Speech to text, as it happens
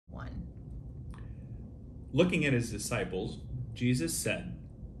looking at his disciples, Jesus said,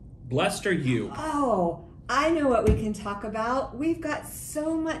 "Blessed are you." Oh, I know what we can talk about. We've got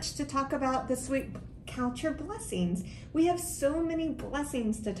so much to talk about this week. Count your blessings. We have so many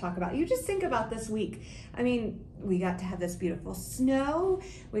blessings to talk about. You just think about this week. I mean, we got to have this beautiful snow.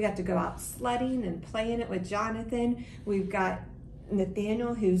 We got to go out sledding and play in it with Jonathan. We've got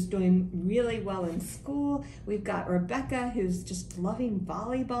Nathaniel, who's doing really well in school. We've got Rebecca, who's just loving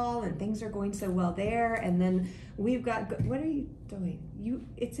volleyball, and things are going so well there. And then we've got, what are you doing?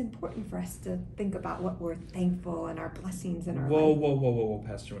 It's important for us to think about what we're thankful and our blessings in our life. Whoa,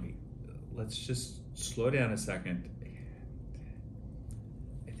 Pastor Tony. Let's just slow down a second.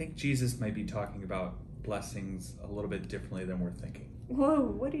 I think Jesus might be talking about blessings a little bit differently than we're thinking. Whoa,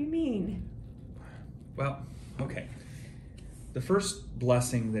 what do you mean? Well, okay. The first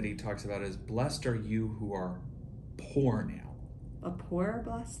blessing that he talks about is, blessed are you who are poor now. A poor are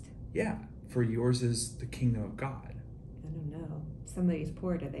blessed? Yeah, for yours is the kingdom of God. I don't know. Somebody's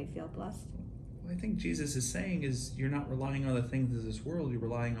poor, do they feel blessed? What I think Jesus is saying is you're not relying on the things of this world, you're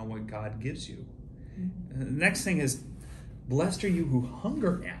relying on what God gives you. Mm-hmm. The next thing is, blessed are you who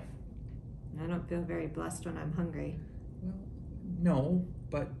hunger now. I don't feel very blessed when I'm hungry. Well, no,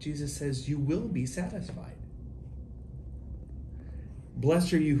 but Jesus says you will be satisfied.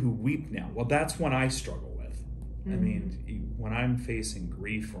 Blessed are you who weep now. Well, that's one I struggle with. Mm-hmm. I mean, when I'm facing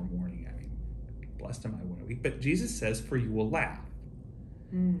grief or mourning, blessed am I when I weep. But Jesus says, for you will laugh.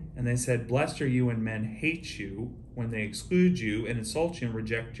 Mm. And they said, blessed are you when men hate you, when they exclude you and insult you and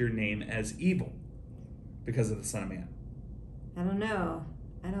reject your name as evil because of the Son of Man. I don't know.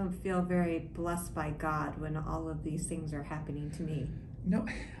 I don't feel very blessed by God when all of these things are happening to me. No,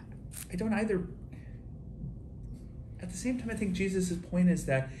 I don't either. At the same time, I think Jesus' point is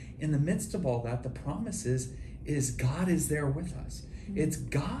that in the midst of all that, the promise is God is there with us. Mm-hmm. It's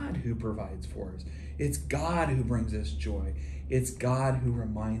God who provides for us. It's God who brings us joy. It's God who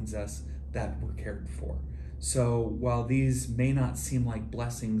reminds us that we're cared for. So while these may not seem like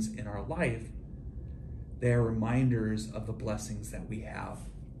blessings in our life, they are reminders of the blessings that we have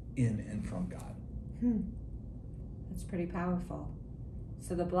in and from God. That's pretty powerful.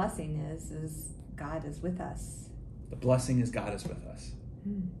 So the blessing is God is with us. The blessing is God is with us.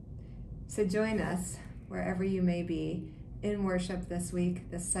 So join us wherever you may be in worship this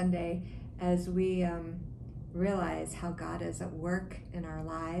week, this Sunday, as we realize how God is at work in our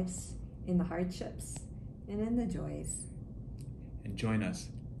lives, in the hardships and in the joys. And join us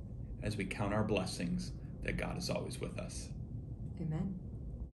as we count our blessings that God is always with us. Amen.